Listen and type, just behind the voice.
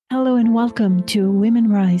Hello and welcome to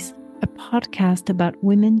Women Rise, a podcast about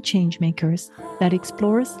women changemakers that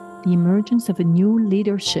explores the emergence of a new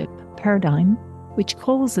leadership paradigm which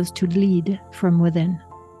calls us to lead from within.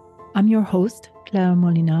 I'm your host, Claire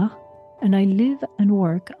Molinard, and I live and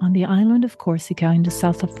work on the island of Corsica in the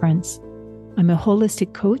south of France. I'm a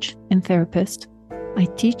holistic coach and therapist. I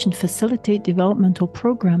teach and facilitate developmental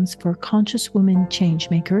programs for conscious women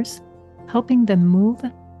changemakers, helping them move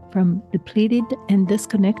from depleted and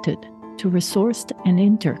disconnected to resourced and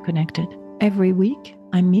interconnected. Every week,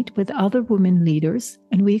 I meet with other women leaders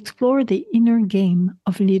and we explore the inner game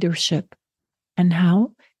of leadership and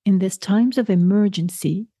how, in these times of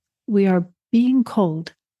emergency, we are being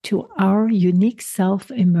called to our unique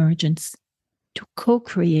self-emergence to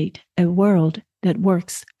co-create a world that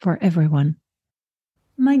works for everyone.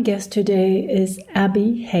 My guest today is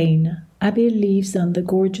Abbie Hain. Abbie lives on the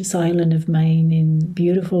gorgeous island of Maine in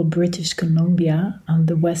beautiful British Columbia on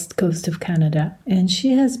the west coast of Canada. And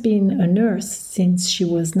she has been a nurse since she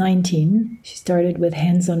was 19. She started with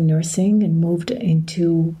hands-on nursing and moved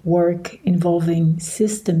into work involving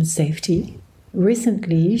system safety.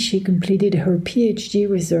 Recently, she completed her PhD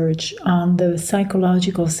research on the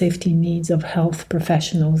psychological safety needs of health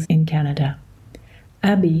professionals in Canada.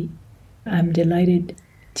 Abbie, I'm delighted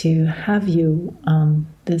to have you on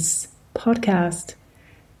this podcast.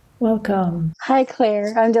 Welcome. Hi,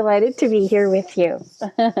 Claire. I'm delighted to be here with you.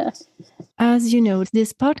 As you know,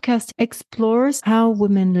 this podcast explores how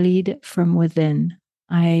women lead from within.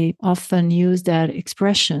 I often use that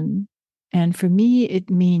expression. And for me, it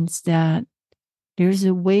means that there's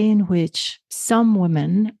a way in which some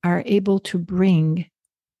women are able to bring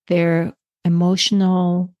their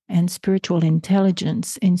emotional and spiritual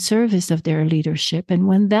intelligence in service of their leadership. And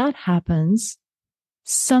when that happens,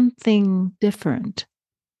 something different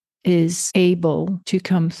is able to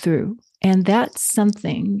come through. And that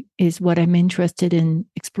something is what I'm interested in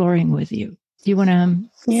exploring with you. Do you want to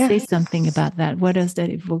say something about that? What does that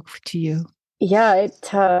evoke to you? Yeah, it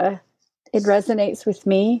resonates with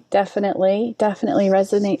me. Definitely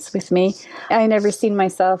resonates with me. I never seen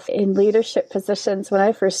myself in leadership positions when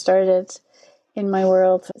I first started in my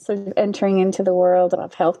world, sort of entering into the world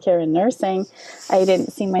of healthcare and nursing. I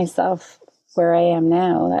didn't see myself where I am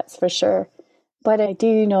now, that's for sure. But I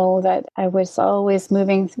do know that I was always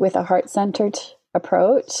moving with a heart-centered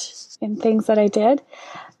approach in things that I did.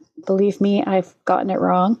 Believe me, I've gotten it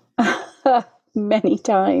wrong many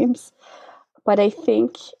times. But I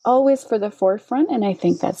think always for the forefront, and I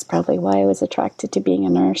think that's probably why I was attracted to being a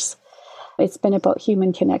nurse. It's been about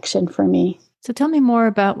human connection for me. So tell me more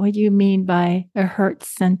about what you mean by a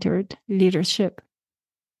heart-centered leadership.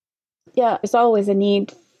 Yeah, there's always a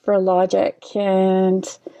need for logic and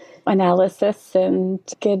analysis and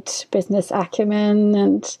good business acumen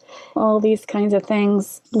and all these kinds of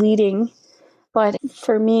things leading. But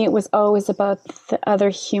for me, it was always about the other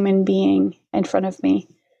human being in front of me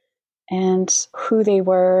and who they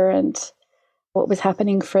were and what was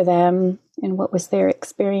happening for them and what was their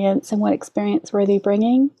experience and what experience were they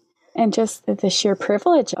bringing. And just the sheer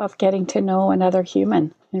privilege of getting to know another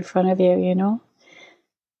human in front of you, you know.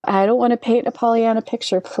 I don't want to paint a Pollyanna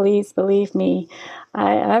picture, please believe me.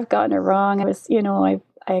 I've gotten it wrong.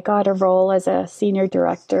 I got a role as a senior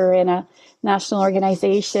director in a national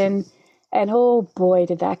organization, and oh boy,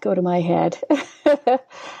 did that go to my head.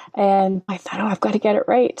 And I thought, I've got to get it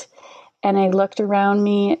right. And I looked around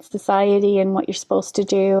me at society and what you're supposed to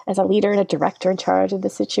do as a leader and a director in charge of the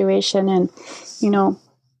situation. And,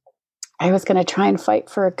 I was going to try and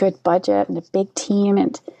fight for a good budget and a big team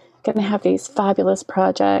and going to have these fabulous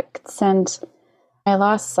projects. And I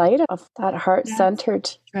lost sight of that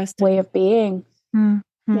heart-centered way of being.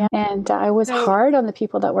 Mm-hmm. Yeah. And I was hard on the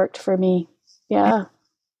people that worked for me. Yeah.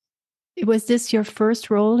 Was this your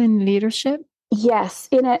first role in leadership? Yes,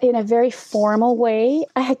 in a very formal way.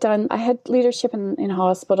 I had leadership in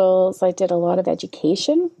hospitals. I did a lot of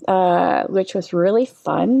education, which was really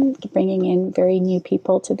fun, bringing in very new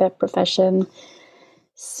people to the profession.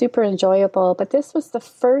 Super enjoyable. But this was the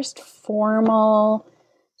first formal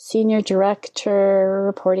senior director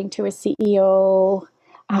reporting to a CEO,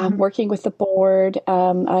 working with the board.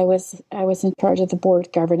 I was in charge of the board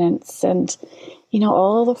governance and,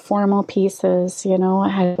 all the formal pieces. I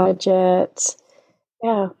had a budget.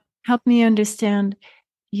 Yeah. Help me understand.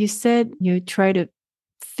 You said you try to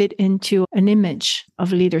fit into an image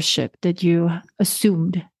of leadership that you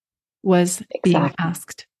assumed was being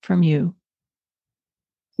asked from you.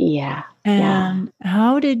 Yeah. And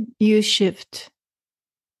how did you shift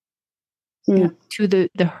to the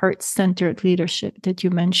heart-centered leadership that you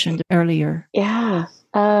mentioned earlier? Yeah.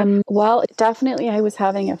 Well, definitely I was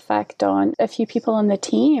having effect on a few people on the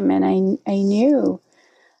team, and I knew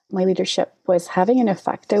my leadership was having an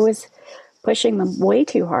effect. I was pushing them way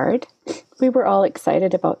too hard. We were all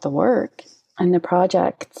excited about the work and the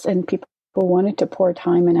projects, and people wanted to pour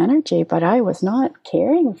time and energy, but I was not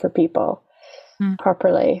caring for people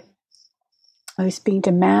properly. I was being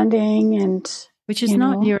demanding, and which is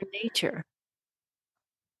not your nature.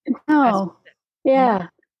 No. Yeah,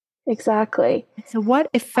 exactly. So what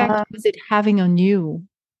effect was it having on you?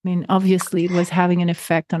 I mean, obviously it was having an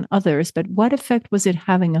effect on others, but what effect was it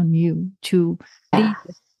having on you to lead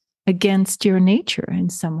against your nature in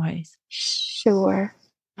some ways? Sure.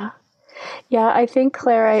 Yeah, I think,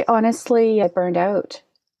 Claire, I burned out.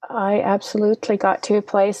 I absolutely got to a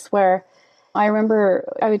place where I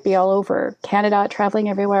remember I would be all over Canada, traveling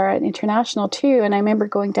everywhere and international too. And I remember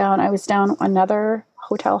I was down another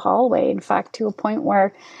hotel hallway, in fact, to a point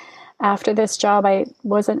where after this job, I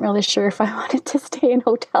wasn't really sure if I wanted to stay in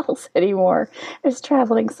hotels anymore. I was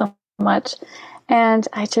traveling so much. And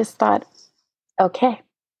I just thought, okay,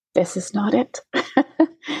 this is not it.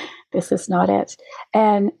 This is not it.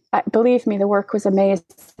 And believe me, the work was amazing.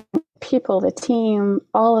 People, the team,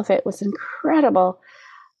 all of it was incredible.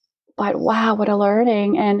 But wow, what a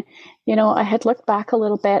learning. And, I had looked back a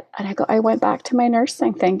little bit, and I went back to my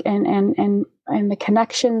nursing thing and the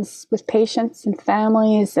connections with patients and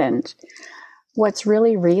families and what's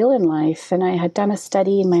really real in life. And I had done a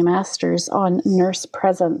study in my master's on nurse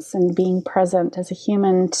presence and being present as a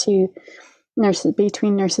human to nurses,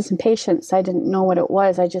 between nurses and patients. I didn't know what it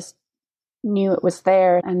was. I just knew it was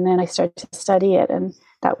there. And then I started to study it, and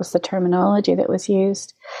that was the terminology that was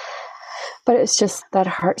used. But it's just that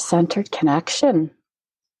heart-centered connection.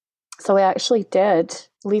 So I actually did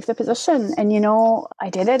leave the position. And, I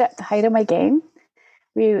did it at the height of my game.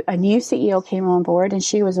 A new CEO came on board, and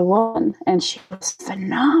she was a woman, and she was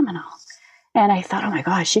phenomenal. And I thought, oh my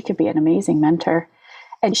gosh, she could be an amazing mentor.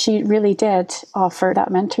 And she really did offer that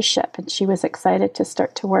mentorship, and she was excited to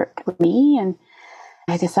start to work with me. And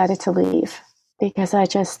I decided to leave because I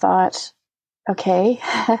just thought, okay,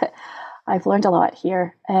 I've learned a lot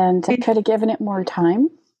here, and I could have given it more time.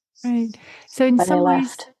 Right. So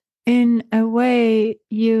in a way,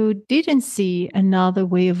 you didn't see another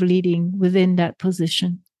way of leading within that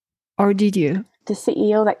position, or did you? The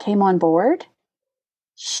CEO that came on board,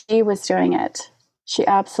 she was doing it. She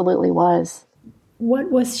absolutely was.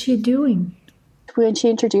 What was she doing? When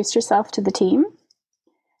she introduced herself to the team,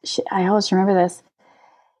 I always remember this.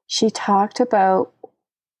 She talked about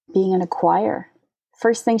being in a choir.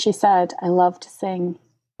 First thing she said, I love to sing,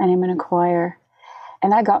 and I'm in a choir.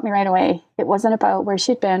 And that got me right away. It wasn't about where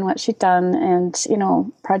she'd been, what she'd done, and,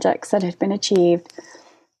 projects that had been achieved.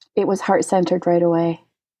 It was heart-centered right away.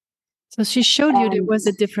 So she showed you there was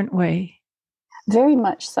a different way. Very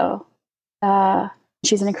much so.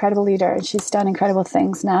 She's an incredible leader, and she's done incredible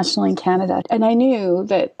things nationally in Canada. And I knew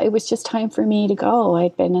that it was just time for me to go.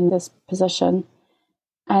 I'd been in this position,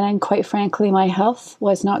 and quite frankly, my health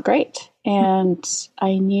was not great. And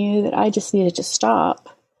I knew that I just needed to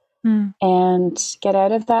stop and get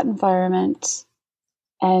out of that environment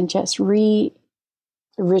and just return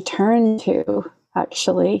to,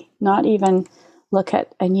 actually, not even look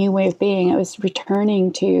at a new way of being. I was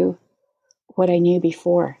returning to what I knew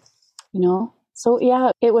before, So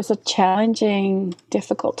yeah, it was a challenging,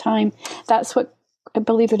 difficult time. That's what,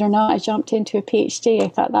 believe it or not, I jumped into a PhD. I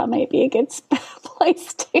thought that might be a good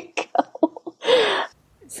place to go.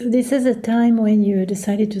 So this is a time when you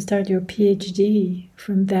decided to start your PhD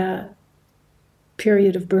from that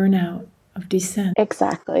period of burnout, of descent.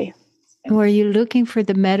 Exactly. And were you looking for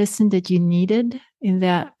the medicine that you needed in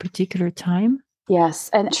that particular time? Yes.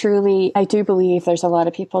 And truly, I do believe there's a lot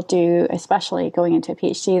of people do, especially going into a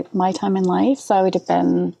PhD, my time in life. So I would have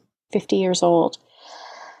been 50 years old.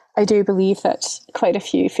 I do believe that quite a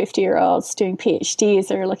few 50-year-olds doing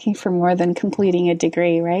PhDs are looking for more than completing a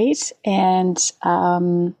degree, right? And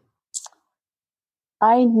I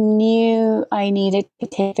knew I needed to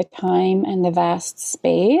take the time and the vast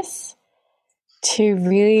space to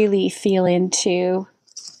really feel into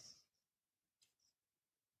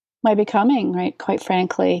my becoming, right? Quite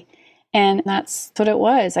frankly. And that's what it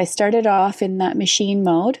was. I started off in that machine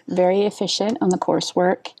mode, very efficient on the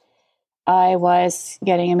coursework. I was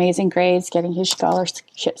getting amazing grades, getting huge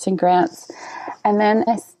scholarships and grants. And then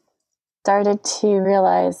I started to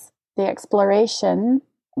realize the exploration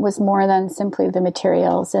was more than simply the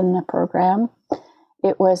materials in the program.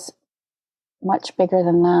 It was much bigger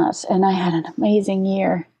than that. And I had an amazing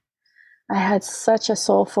year. I had such a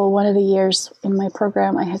soulful, one of the years in my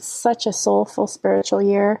program, I had such a soulful spiritual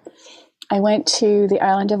year. I went to the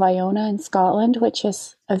island of Iona in Scotland, which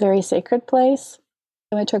is a very sacred place.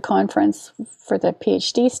 I went to a conference for the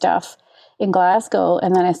PhD stuff in Glasgow,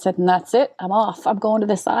 and then I said, and that's it, I'm off. I'm going to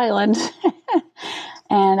this island.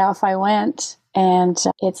 And off I went, and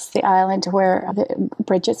it's the island where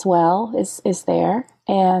Bridget's well is there.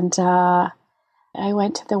 And I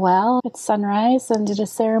went to the well at sunrise and did a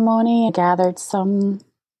ceremony. I gathered some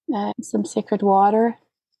sacred water,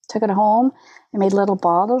 took it home. I made little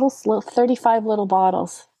bottles, 35 little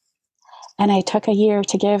bottles. And I took a year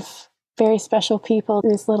to give very special people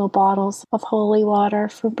these little bottles of holy water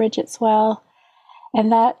from Bridget's well.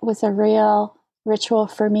 And that was a real ritual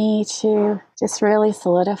for me to just really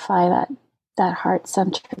solidify that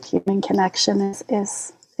heart-centered human connection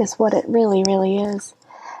is what it really, really is.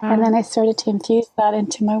 And then I started to infuse that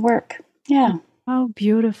into my work. Yeah. Oh,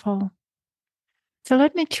 beautiful. So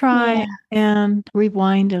let me try and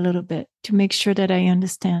rewind a little bit to make sure that I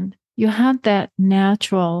understand. You had that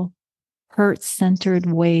natural heart-centered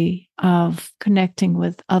way of connecting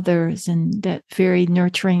with others and that very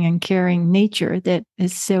nurturing and caring nature that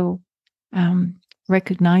is so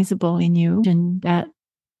recognizable in you. And that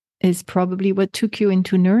is probably what took you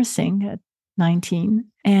into nursing at 19.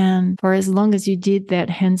 And for as long as you did that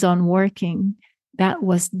hands-on working, that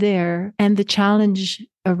was there. And the challenge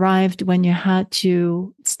arrived when you had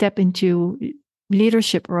to step into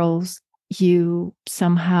leadership roles. You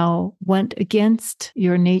somehow went against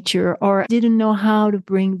your nature or didn't know how to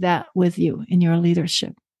bring that with you in your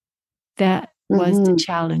leadership. That was the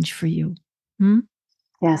challenge for you.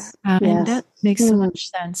 Yes. And that makes so much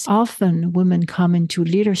sense. Often women come into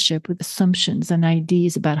leadership with assumptions and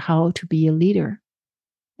ideas about how to be a leader.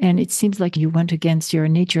 And it seems like you went against your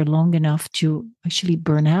nature long enough to actually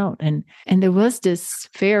burn out. And there was this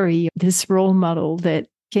fairy, this role model that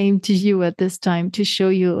came to you at this time to show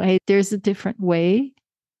you, hey, there's a different way.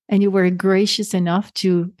 And you were gracious enough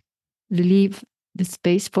to leave the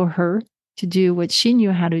space for her to do what she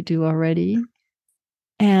knew how to do already.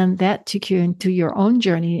 And that took you into your own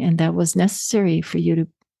journey. And that was necessary for you to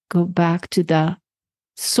go back to the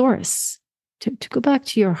source, to go back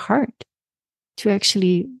to your heart, to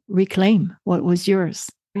actually reclaim what was yours.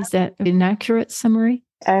 Is that an accurate summary?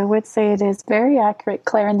 I would say it is very accurate,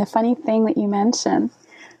 Claire. And the funny thing that you mentioned,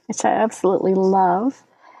 which I absolutely love,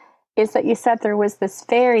 is that you said there was this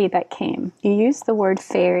fairy that came. You used the word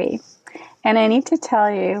fairy. And I need to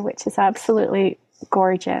tell you, which is absolutely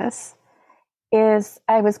gorgeous, is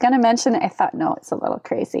I was going to mention it. I thought, no, it's a little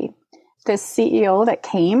crazy. This CEO that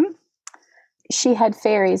came, she had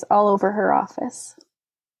fairies all over her office.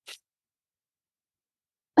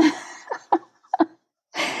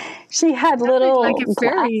 She had little like a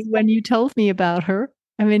fairy when you told me about her.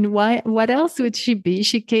 I mean, why? What else would she be?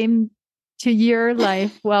 She came to your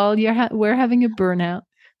life while we're having a burnout,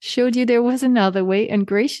 showed you there was another way, and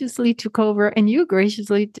graciously took over. And you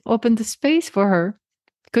graciously opened the space for her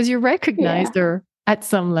because you recognized her at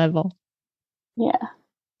some level. Yeah,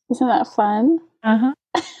 isn't that fun?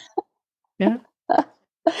 Yeah.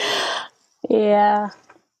 Yeah.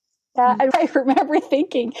 Yeah, I remember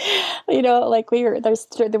thinking, like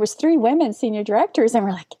there was 3 women senior directors, and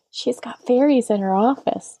we're like, she's got fairies in her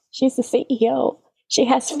office. She's the CEO. She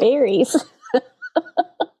has fairies.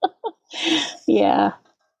 Yeah,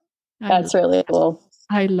 that's really cool.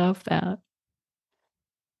 I love that.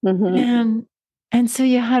 And so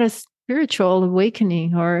you had a spiritual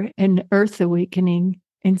awakening or an earth awakening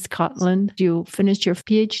in Scotland. You finished your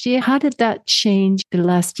PhD. How did that change the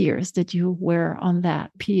last years that you were on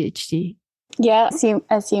that PhD? Yeah,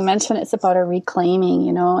 as you mentioned, it's about a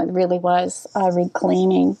reclaiming, it really was a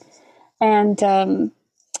reclaiming. And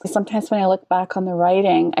sometimes when I look back on the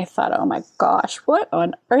writing, I thought, oh my gosh, what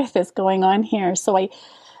on earth is going on here? So I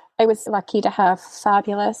was lucky to have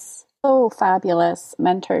fabulous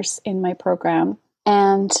mentors in my program.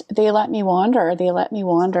 And they let me wander. They let me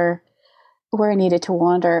wander where I needed to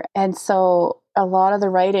wander. And so a lot of the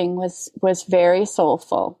writing was very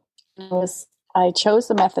soulful. I chose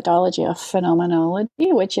the methodology of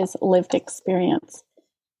phenomenology, which is lived experience.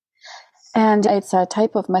 And it's a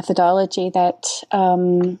type of methodology that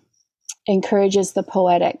encourages the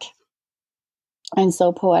poetic. And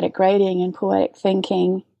so poetic writing and poetic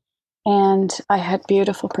thinking. And I had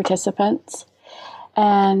beautiful participants.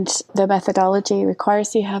 And the methodology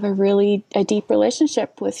requires you have a deep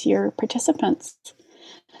relationship with your participants.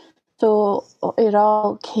 So it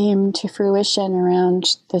all came to fruition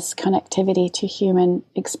around this connectivity to human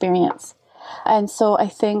experience. And so I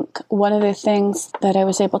think one of the things that I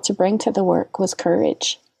was able to bring to the work was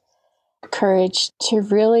courage. Courage to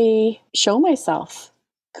really show myself,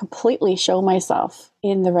 completely show myself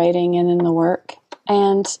in the writing and in the work.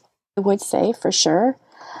 And would say for sure.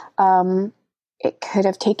 It could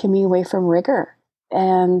have taken me away from rigor.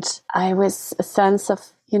 And I was a sense of,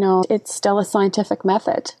 it's still a scientific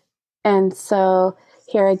method. And so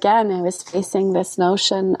here again, I was facing this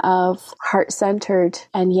notion of heart-centered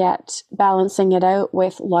and yet balancing it out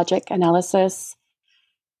with logic, analysis,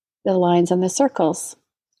 the lines and the circles.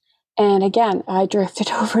 And again, I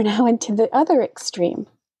drifted over now into the other extreme.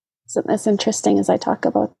 Isn't this interesting as I talk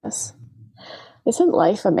about this? Isn't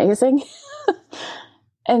life amazing?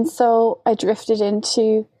 And so I drifted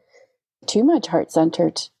into too much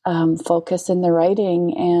heart-centered focus in the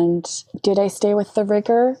writing. And did I stay with the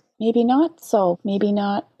rigor? Maybe not so. Maybe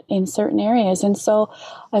not in certain areas. And so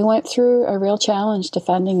I went through a real challenge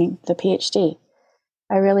defending the PhD.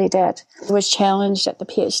 I really did. I was challenged at the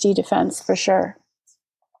PhD defense for sure.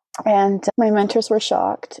 And my mentors were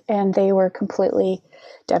shocked and they were completely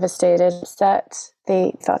devastated, upset.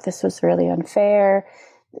 They thought this was really unfair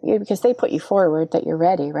because they put you forward that you're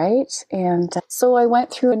ready, right? And so I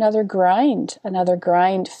went through another grind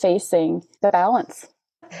facing the balance.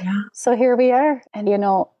 Yeah. So here we are. And,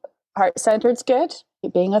 heart-centered's good.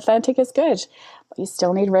 Being authentic is good. But you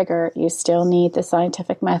still need rigor. You still need the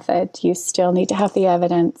scientific method. You still need to have the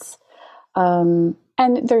evidence. And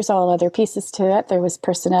there's all other pieces to it. There was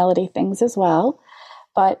personality things as well.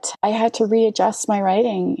 But I had to readjust my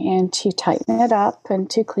writing and to tighten it up and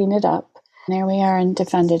to clean it up. And there we are, and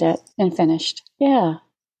defended it and finished. Yeah.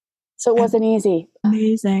 So it wasn't easy.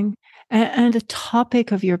 Amazing. And the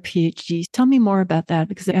topic of your PhD, tell me more about that,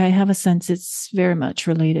 because I have a sense it's very much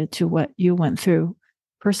related to what you went through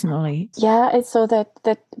personally. Yeah, it's so that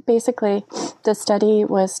basically the study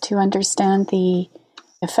was to understand the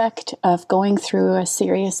effect of going through a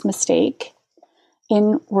serious mistake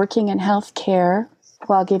in working in healthcare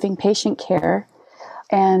while giving patient care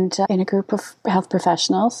and in a group of health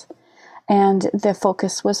professionals. And the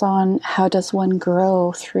focus was on how does one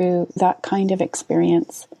grow through that kind of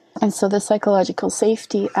experience. And so the psychological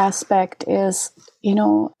safety aspect is,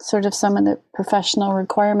 sort of some of the professional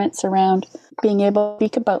requirements around being able to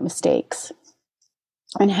speak about mistakes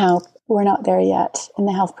and how we're not there yet in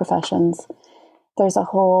the health professions. There's a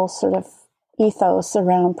whole sort of ethos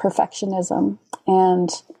around perfectionism, and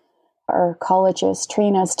our colleges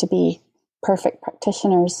train us to be perfect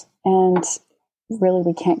practitioners, and really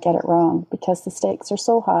we can't get it wrong because the stakes are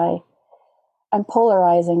so high. I'm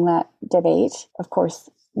polarizing that debate. Of course,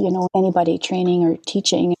 anybody training or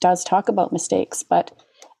teaching does talk about mistakes, but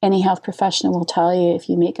any health professional will tell you if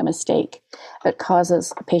you make a mistake that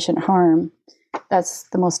causes patient harm, that's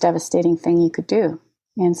the most devastating thing you could do.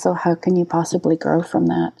 And so how can you possibly grow from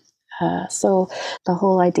that? So the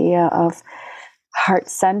whole idea of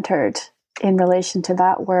heart-centered in relation to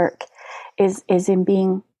that work is in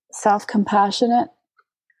being self-compassionate,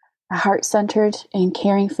 heart-centered in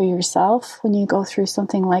caring for yourself when you go through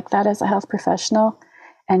something like that as a health professional,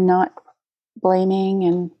 and not blaming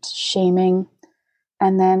and shaming,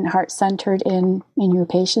 and then heart-centered in your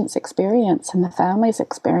patient's experience and the family's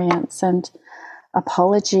experience, and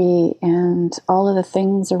apology and all of the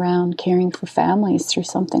things around caring for families through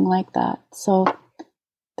something like that. So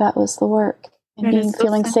that was the work. And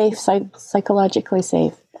feeling safe, psychologically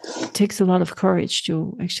safe. It takes a lot of courage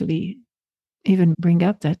to actually even bring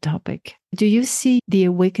up that topic. Do you see the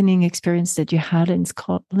awakening experience that you had in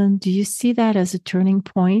Scotland? Do you see that as a turning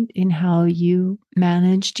point in how you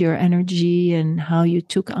managed your energy and how you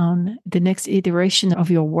took on the next iteration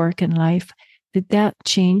of your work and life? Did that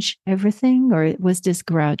change everything, or was this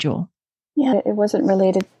gradual? Yeah, it wasn't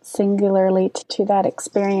related singularly to that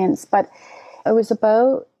experience, but it was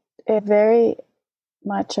very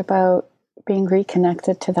much about being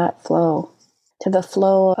reconnected to that flow, to the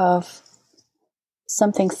flow of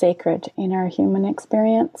something sacred in our human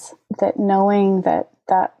experience, that knowing that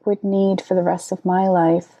would need for the rest of my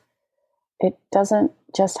life, it doesn't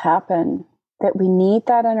just happen, that we need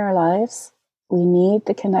that in our lives. We need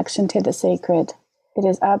the connection to the sacred. It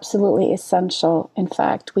is absolutely essential. In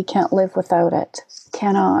fact, we can't live without it.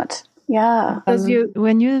 Cannot. Yeah. Because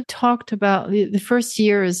when you talked about the first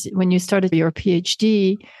years when you started your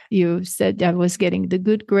PhD, you said I was getting the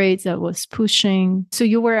good grades, I was pushing. So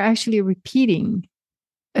you were actually repeating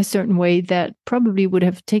a certain way that probably would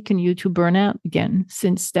have taken you to burn out again,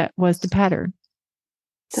 since that was the pattern.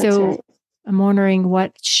 That's so right. I'm wondering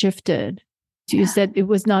what shifted. You said it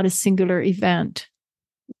was not a singular event.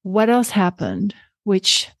 What else happened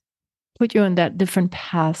which put you on that different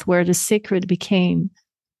path where the sacred became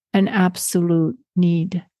an absolute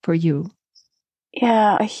need for you?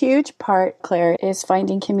 Yeah, a huge part, Claire, is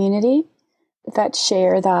finding community that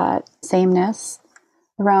share that sameness,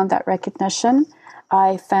 around that recognition.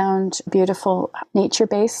 I found a beautiful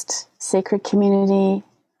nature-based sacred community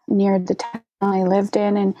near the town I lived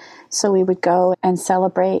in. And so we would go and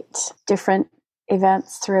celebrate different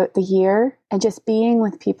events throughout the year, and just being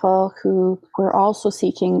with people who were also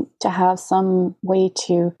seeking to have some way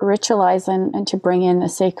to ritualize and to bring in the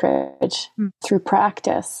sacred through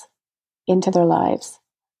practice into their lives.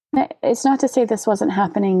 It's not to say this wasn't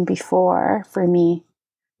happening before for me.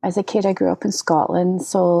 As a kid, I grew up in Scotland,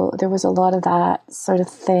 so there was a lot of that sort of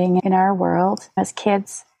thing in our world as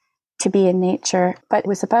kids to be in nature. But it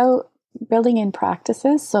was about building in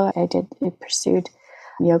practices. So I pursued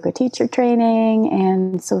yoga teacher training,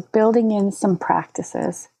 and so building in some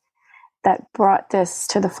practices that brought this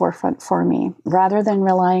to the forefront for me. Rather than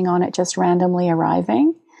relying on it just randomly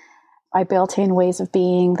arriving, I built in ways of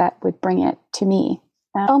being that would bring it to me.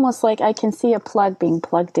 Almost like I can see a plug being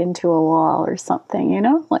plugged into a wall or something,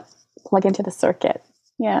 like plug into the circuit.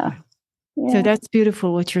 Yeah. So that's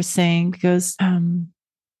beautiful what you're saying, because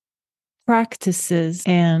practices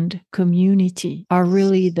and community are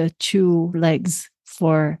really the two legs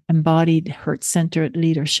for embodied heart-centered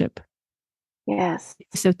leadership. Yes.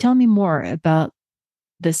 So tell me more about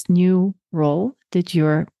this new role that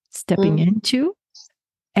you're stepping into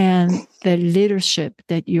and the leadership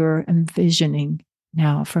that you're envisioning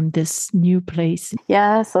now from this new place.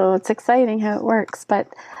 Yeah, so it's exciting how it works, but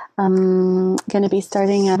I'm going to be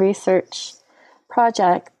starting a research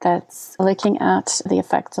project that's looking at the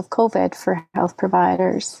effects of COVID for health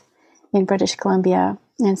providers in British Columbia.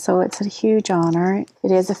 And so it's a huge honor.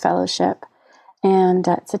 It is a fellowship, and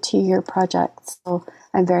it's a 2-year project. So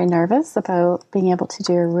I'm very nervous about being able to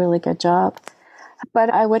do a really good job. But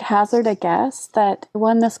I would hazard a guess that I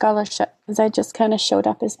won the scholarship because I just kind of showed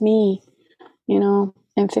up as me.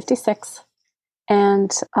 I'm 56, and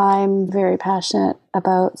I'm very passionate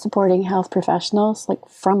about supporting health professionals, like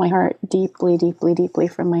from my heart, deeply, deeply, deeply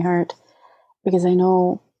from my heart, because I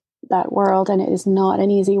know that world, and it is not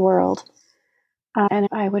an easy world. And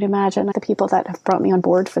I would imagine the people that have brought me on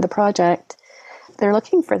board for the project, they're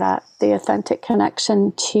looking for that, the authentic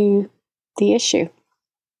connection to the issue.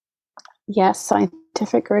 Yes,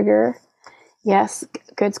 scientific rigor. Yes,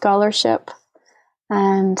 good scholarship.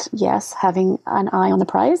 And yes, having an eye on the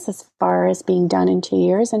prize as far as being done in 2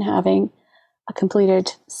 years and having a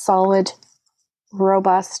completed, solid,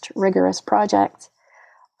 robust, rigorous project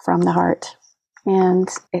from the heart. And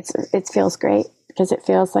it feels great because it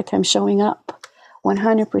feels like I'm showing up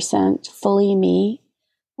 100% fully me,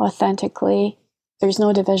 authentically. There's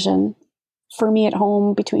no division for me at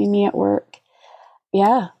home, between me at work.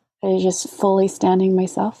 Yeah, I'm just fully standing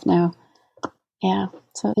myself now. Yeah,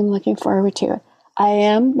 so I'm looking forward to it. I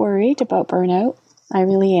am worried about burnout. I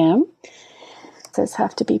really am. This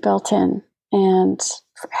have to be built in, and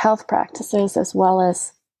health practices as well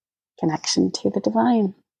as connection to the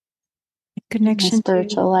divine, connection to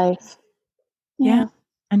spiritual life. Yeah,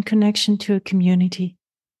 and connection to a community.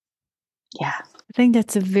 Yeah. I think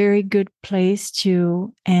that's a very good place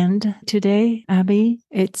to end today, Abbie.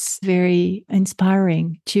 It's very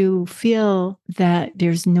inspiring to feel that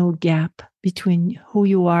there's no gap between who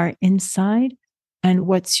you are inside and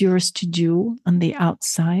what's yours to do on the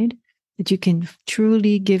outside, that you can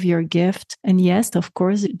truly give your gift. And yes, of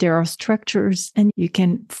course, there are structures, and you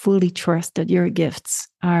can fully trust that your gifts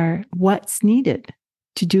are what's needed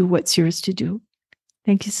to do what's yours to do.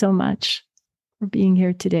 Thank you so much for being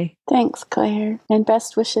here today. Thanks, Claire. And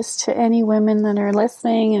best wishes to any women that are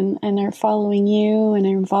listening and are following you and are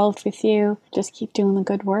involved with you. Just keep doing the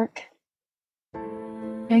good work.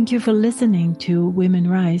 Thank you for listening to Women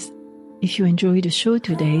Rise. If you enjoyed the show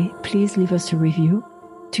today, please leave us a review.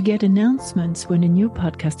 To get announcements when a new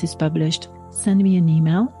podcast is published, send me an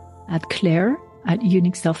email at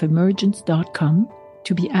claire@uniqueselfemergence.com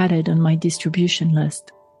to be added on my distribution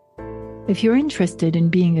list. If you're interested in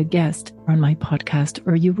being a guest on my podcast,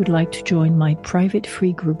 or you would like to join my private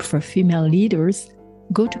free group for female leaders,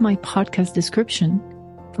 go to my podcast description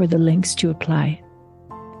for the links to apply.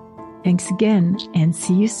 Thanks again, and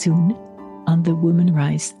see you soon on the Women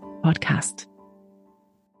Rise podcast.